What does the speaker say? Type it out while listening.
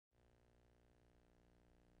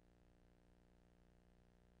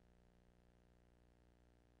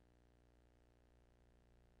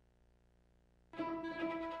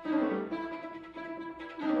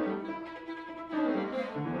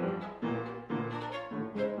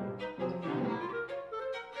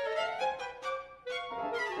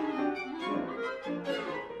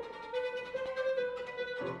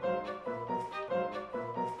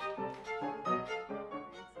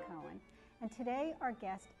our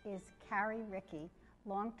guest is Carrie Rickey,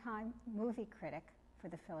 longtime movie critic for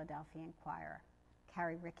the Philadelphia Inquirer.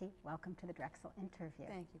 Carrie Rickey, welcome to the Drexel interview.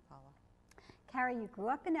 Thank you, Paula. Carrie, you grew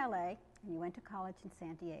up in LA and you went to college in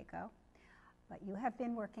San Diego, but you have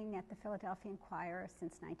been working at the Philadelphia Inquirer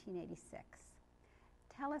since 1986.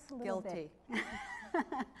 Tell us a little bit. Guilty.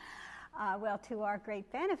 Well, to our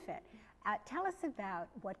great benefit. Tell us about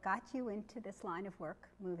what got you into this line of work,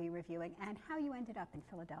 movie reviewing, and how you ended up in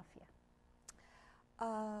Philadelphia.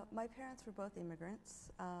 My parents were both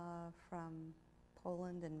immigrants from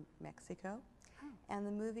Poland and Mexico, and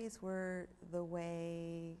the movies were the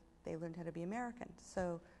way they learned how to be American.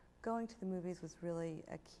 So going to the movies was really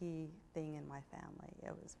a key thing in my family.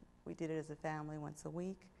 We did it as a family once a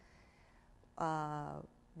week.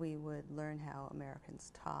 We would learn how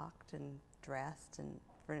Americans talked and dressed and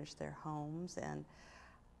furnished their homes, and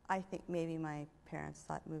I think maybe my parents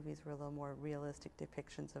thought movies were a little more realistic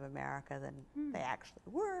depictions of America than they actually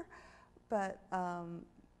were. But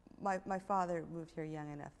my father moved here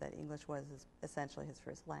young enough that English was essentially his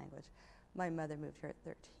first language. My mother moved here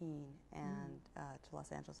at 13 and to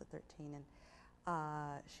Los Angeles at 13, and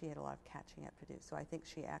she had a lot of catching up to do. So I think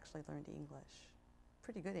she actually learned English,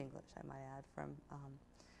 pretty good English, I might add,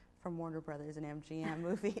 from Warner Brothers and MGM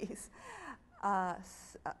movies.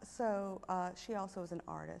 So she also was an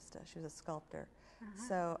artist. She was a sculptor.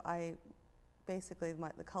 So basically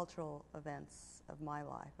the cultural events of my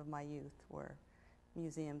life, of my youth, were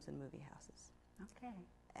museums and movie houses. Okay.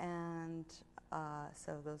 And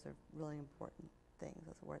so those are really important things.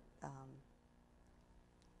 Those were,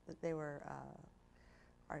 they were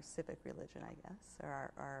our civic religion, I guess,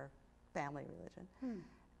 or our family religion.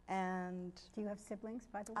 And do you have siblings,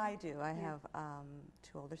 by the way? I do. I have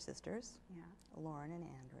two older sisters, Lauren and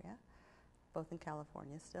Andrea, both in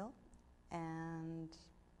California still. And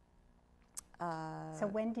so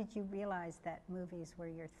when did you realize that movies were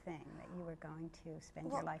your thing, that you were going to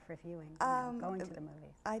spend your life reviewing, going to the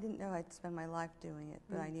movies? I didn't know I'd spend my life doing it,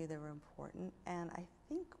 but I knew they were important. And I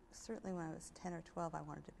think certainly when I was 10 or 12, I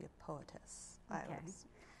wanted to be a poetess. Okay. I was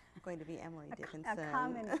going to be Emily Dickinson. A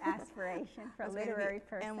common aspiration for a literary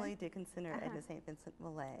person. Emily Dickinson or Edna St. Vincent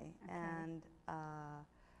Millay. Okay. And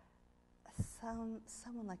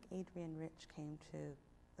someone like Adrienne Rich came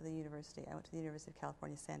to the university. I went to the University of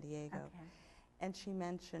California, San Diego. Okay. And she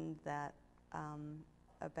mentioned that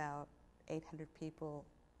about 800 people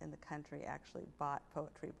in the country actually bought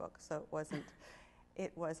poetry books. So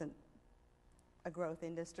it wasn't a growth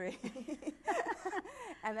industry.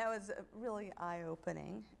 And that was really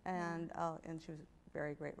eye-opening, and she was a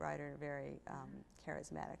very great writer and a very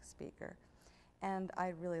charismatic speaker. And I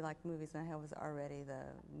really liked movies, and I was already the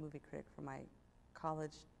movie critic for my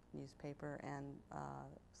college newspaper, and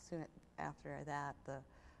soon after that, the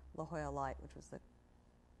La Jolla Light, which was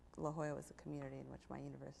La Jolla was the community in which my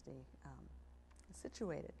university is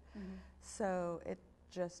situated. So it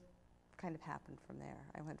just kind of happened from there.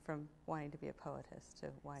 I went from wanting to be a poetess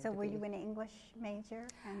to wanting to be... So were you an English major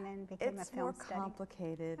and then became a film study? It's more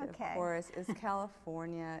complicated, okay. Of course. It's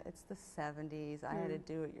California, it's the 70s. I had a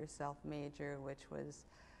do-it-yourself major, which was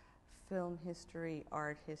film history,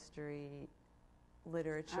 art history,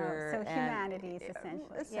 literature. So humanities,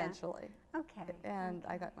 essentially. Essentially. Yeah. Okay. And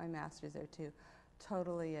I got my master's there, too.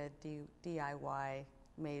 Totally a DIY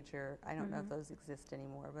major. I don't know if those exist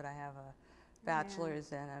anymore, but I have a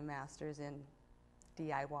bachelor's and a master's in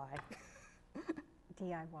DIY.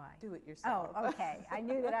 DIY. Do it yourself. Oh, okay. I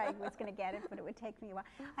knew that I was going to get it, but it would take me a while.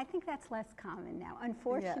 I think that's less common now,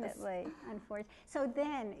 unfortunately. Yes.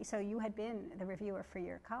 So you had been the reviewer for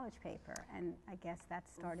your college paper, and I guess that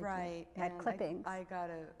started right. to had clippings. I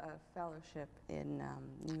got a fellowship in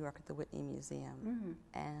New York at the Whitney Museum,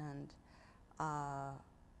 and I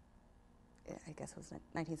guess it was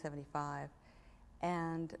 1975.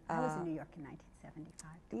 And I was in New York in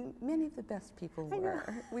 1975. Many of the best people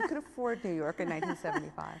were. We could afford New York in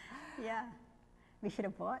 1975. Yeah. We should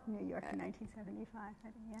have bought New York in 1975.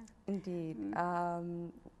 I think, yeah. Indeed.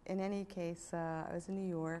 In any case, I was in New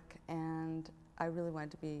York, and I really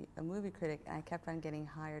wanted to be a movie critic, and I kept on getting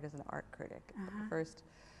hired as an art critic. First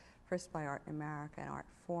by Art in America and Art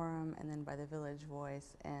Forum, and then by the Village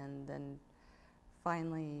Voice, and then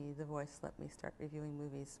finally the Voice let me start reviewing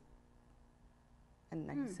movies in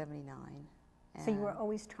 1979. So you were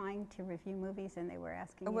always trying to review movies, and they were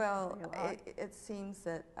asking you to review art? It seems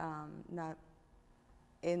that not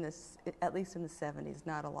in this, at least in the 70s,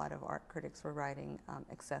 not a lot of art critics were writing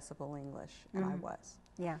accessible English, and I was.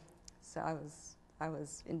 Yeah. So I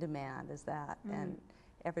was in demand as that, and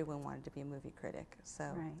everyone wanted to be a movie critic. So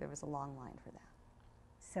there was a long line for that.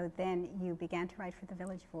 So then you began to write for the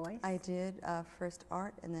Village Voice? I did first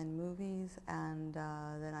art and then movies, and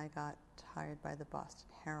then I got hired by the Boston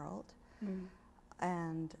Herald. Mm.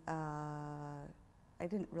 And I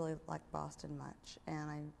didn't really like Boston much, and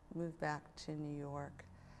I moved back to New York.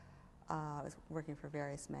 I was working for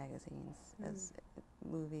various magazines as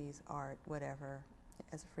movies, art, whatever,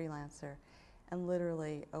 as a freelancer. And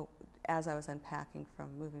literally, as I was unpacking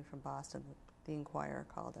from moving from Boston, the Inquirer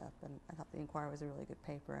called up, and I thought the Inquirer was a really good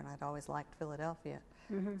paper, and I'd always liked Philadelphia,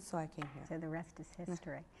 so I came here. So the rest is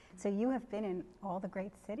history. So you have been in all the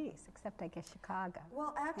great cities, except I guess Chicago.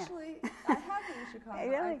 Well, actually, I have been in Chicago.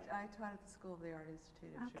 Really? I taught at the School of the Art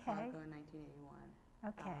Institute of Chicago in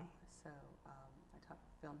 1981. Okay. So I taught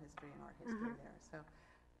film history and art history there. So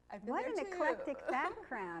I've been What there an too. eclectic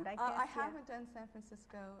background, I guess. I haven't done San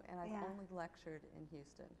Francisco, and I've only lectured in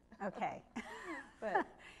Houston. Okay. But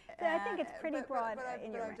I think it's pretty broad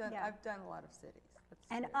in your I've done a lot of cities.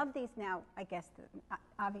 And of these now, I guess the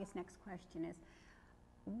obvious next question is,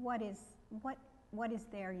 what is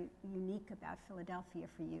there unique about Philadelphia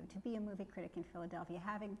for you to be a movie critic in Philadelphia,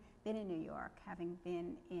 having been in New York, having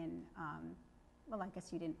been in, well, I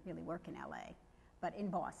guess you didn't really work in LA, but in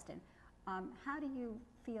Boston. How do you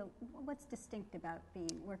feel, what's distinct about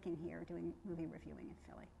working here, doing movie reviewing in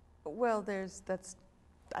Philly? Well, that's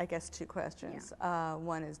I guess two questions.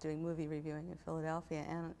 One is doing movie reviewing in Philadelphia,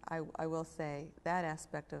 and I will say that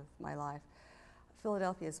aspect of my life,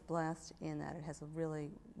 Philadelphia is blessed in that it has a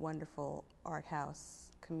really wonderful art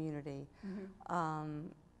house community.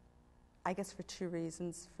 I guess for two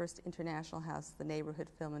reasons. First, International House, the Neighborhood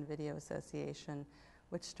Film and Video Association,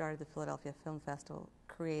 which started the Philadelphia Film Festival,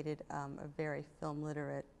 created a very film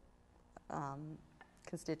literate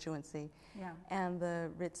constituency. And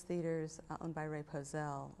the Ritz Theaters, owned by Ray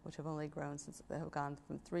Pozell, which have only grown since they have gone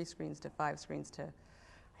from 3 screens to 5 screens to,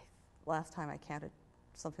 last time I counted,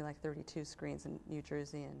 something like 32 screens in New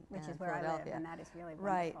Jersey and Which is Philadelphia. where I live, and that is really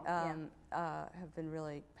wonderful. Right, have been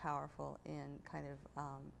really powerful in kind of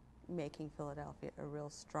making Philadelphia a real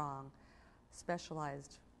strong,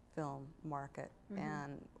 specialized film market.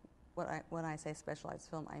 And when I say specialized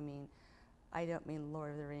film, I don't mean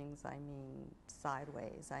Lord of the Rings, I mean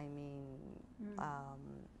Sideways, I mean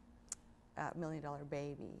 $1 Million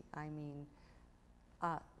Baby, I mean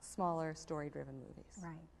smaller story-driven movies.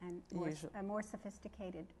 Right, and a more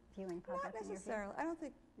sophisticated viewing public. Not necessarily. I don't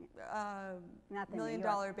think Not the $1 Million New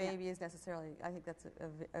York, Baby is necessarily, I think that's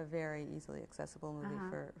a very easily accessible movie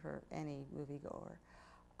for any moviegoer.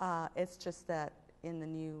 It's just that in the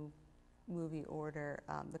new movie order,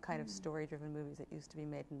 the kind of story-driven movies that used to be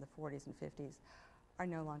made in the 40s and 50s are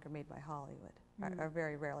no longer made by Hollywood, are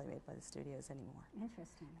very rarely made by the studios anymore.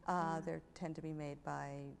 Interesting. They tend to be made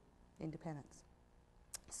by independents.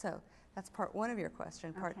 So that's part one of your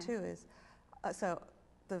question. Part two is, so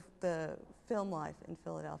the film life in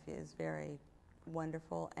Philadelphia is very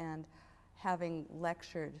wonderful, and having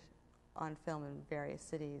lectured on film in various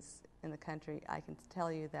cities in the country, I can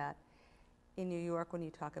tell you that in New York, when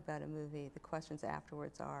you talk about a movie, the questions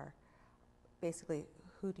afterwards are basically,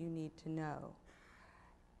 who do you need to know?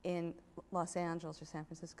 In Los Angeles or San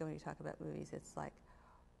Francisco, when you talk about movies, it's like,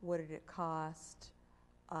 what did it cost?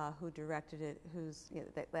 Who directed it? Who's,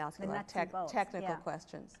 they ask you a lot of technical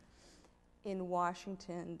questions. In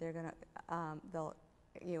Washington, they're going to,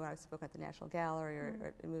 when I've spoken at the National Gallery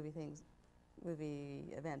or movie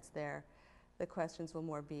events there, the questions will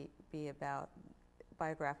more be about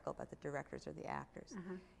biographical, about the directors or the actors.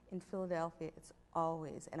 In Philadelphia, it's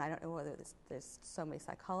always, and I don't know whether there's so many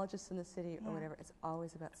psychologists in the city or whatever, it's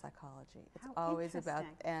always about psychology. It's always about,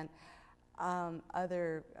 and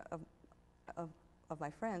other of my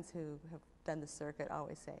friends who have done the circuit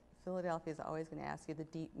always say, Philadelphia is always going to ask you the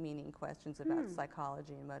deep meaning questions about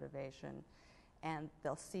psychology and motivation, and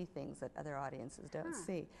they'll see things that other audiences don't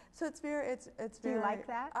see. So it's very, it's Do very. You like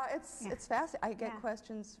that? It's fascinating. I get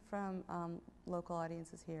questions from local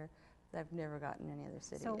audiences here that I've never gotten in any other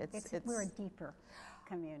city. So we're a deeper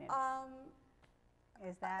community.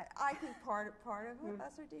 Is that? I think part of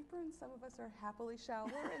us are deeper, and some of us are happily shallower,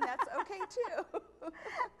 and that's okay too.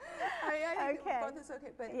 I think both is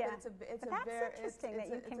okay, but it's that's interesting that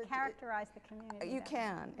you can characterize the community. You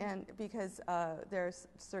can, and because there's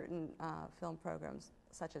certain film programs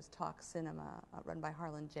such as Talk Cinema, run by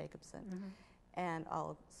Harlan Jacobson, and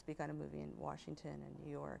I'll speak on a movie in Washington and New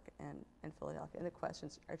York and Philadelphia, and the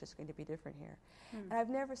questions are just going to be different here. And I've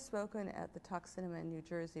never spoken at the Talk Cinema in New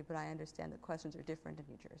Jersey, but I understand the questions are different in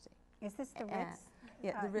New Jersey. Is this the Ritz?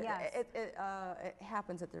 Yeah, Yes. It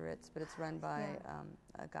happens at the Ritz, but it's run by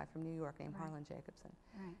a guy from New York named Harlan Jacobson.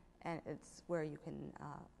 Right. and it's where you can,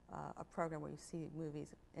 a program where you see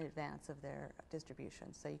movies in advance of their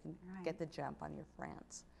distribution, so you can get the jump on your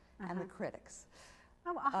France and the critics.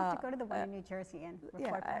 Oh, I'll have to go to the one in New Jersey and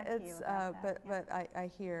report back to you about that. But I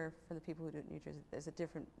hear from the people who do it in New Jersey, there's a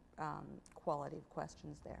different quality of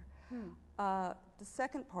questions there. The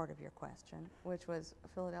second part of your question, which was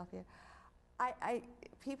Philadelphia,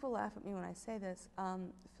 people laugh at me when I say this.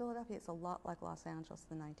 Philadelphia is a lot like Los Angeles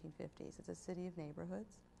in the 1950s. It's a city of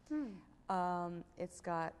neighborhoods. It's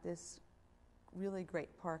got this really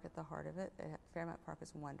great park at the heart of it. Fairmount Park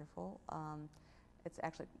is wonderful. It's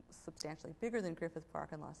actually substantially bigger than Griffith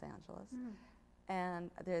Park in Los Angeles.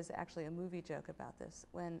 And there's actually a movie joke about this.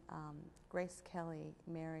 When Grace Kelly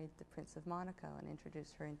married the Prince of Monaco and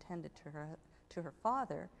introduced her intended to her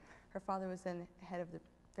father was then head of the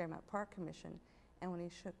Fairmount Park Commission, and when he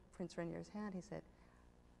shook Prince Rainier's hand, he said,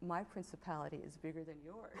 "My principality is bigger than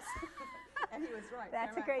yours." And he was right.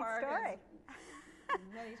 That's Fairmount a great Park story. Is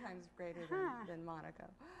many times greater than Monaco.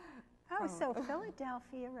 Oh, so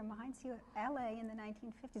Philadelphia reminds you of L.A. in the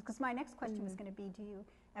 1950s. Because my next question was going to be, do you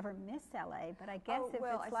ever miss L.A.? But I guess if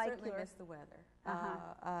well, it's I like certainly miss the weather.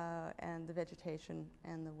 And the vegetation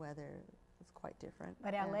and the weather is quite different.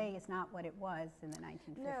 But L.A. is not what it was in the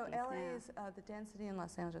 1950s. No, L.A. is, the density in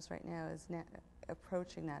Los Angeles right now is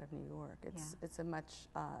approaching that of New York. It's a much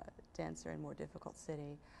denser and more difficult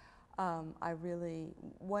city. One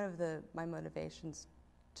of my motivations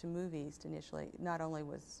to move east initially, not only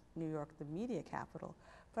was New York the media capital,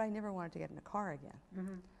 but I never wanted to get in a car again.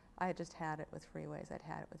 I had just had it with freeways. I'd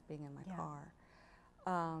had it with being in my car.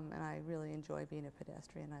 And I really enjoy being a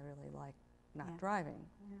pedestrian. I really like not driving.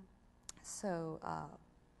 So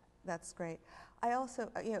that's great. I also,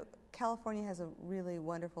 California has a really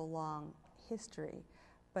wonderful long history,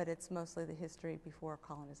 but it's mostly the history before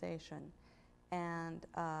colonization. And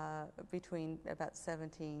between about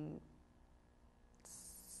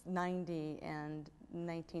 1790 and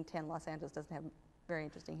 1910, Los Angeles doesn't have very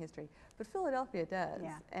interesting history, but Philadelphia does,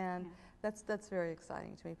 and that's very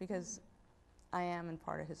exciting to me because I am in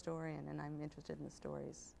part a historian, and I'm interested in the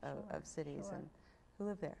stories of cities and who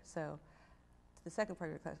live there. So, to the second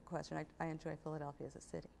part of your question, I enjoy Philadelphia as a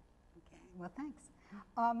city. Okay, well, thanks.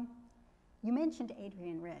 You mentioned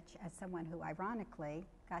Adrienne Rich as someone who, ironically,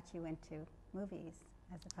 got you into movies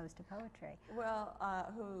as opposed to poetry. Well,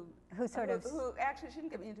 who actually she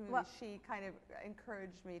didn't get me into movies. She kind of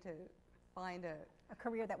encouraged me to find a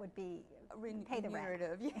career that would be pay the rent.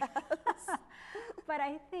 Yes. But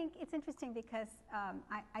I think it's interesting because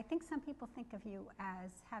I think some people think of you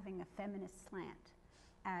as having a feminist slant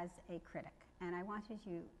as a critic, and I wanted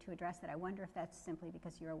you to address that. I wonder if that's simply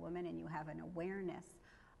because you're a woman and you have an awareness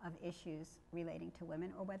of issues relating to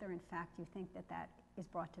women, or whether in fact you think that that is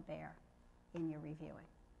brought to bear in your reviewing.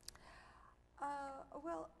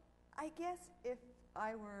 Well, I guess if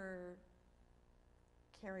I were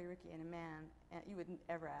Carrie Rickey and a man, you wouldn't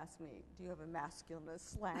ever ask me, do you have a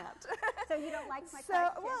masculinist slant? So you don't like my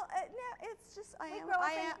question? Well, no, it's just I am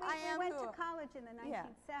we went to college in the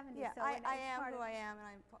 1970s. Yeah, so I am who I am, and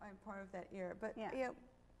I'm part of that era. But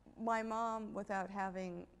my mom, without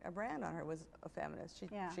having a brand on her, was a feminist.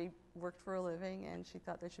 She worked for a living, and she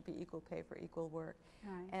thought there should be equal pay for equal work.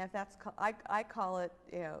 Right. And if that's, I call it,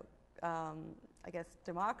 I guess,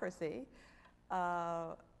 democracy.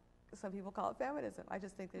 Some people call it feminism. I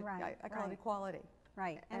just think that I call it equality.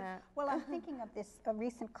 Right. And, well, I'm thinking of a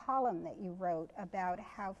recent column that you wrote about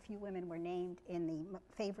how few women were named in the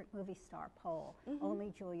favorite movie star poll, only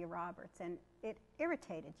Julia Roberts, and it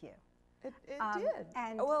irritated you. It did.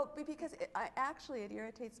 And well, because it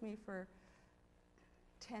irritates me for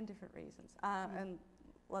 10 different reasons. And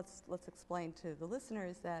let's explain to the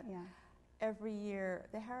listeners that every year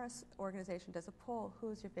the Harris organization does a poll,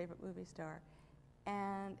 who's your favorite movie star?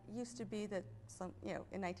 And it used to be that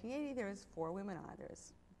in 1980 there was 4 women on it. There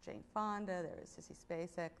was Jane Fonda, there was Sissy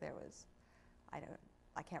Spacek, there was, I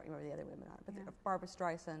can't remember the other women on it, but there were Barbara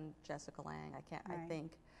Streisand, Jessica Lange, I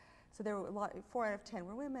think. So there were 4 out of 10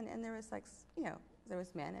 were women, and there was there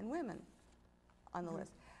was men and women on the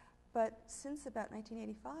list. But since about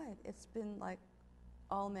 1985, it's been like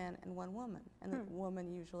all men and 1 woman, and the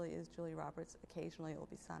woman usually is Julia Roberts. Occasionally it will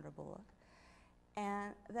be Sandra Bullock.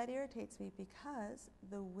 And that irritates me because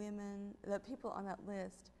the people on that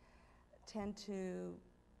list tend to,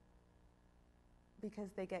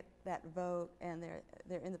 because they get that vote and they're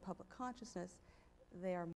in the public consciousness, they are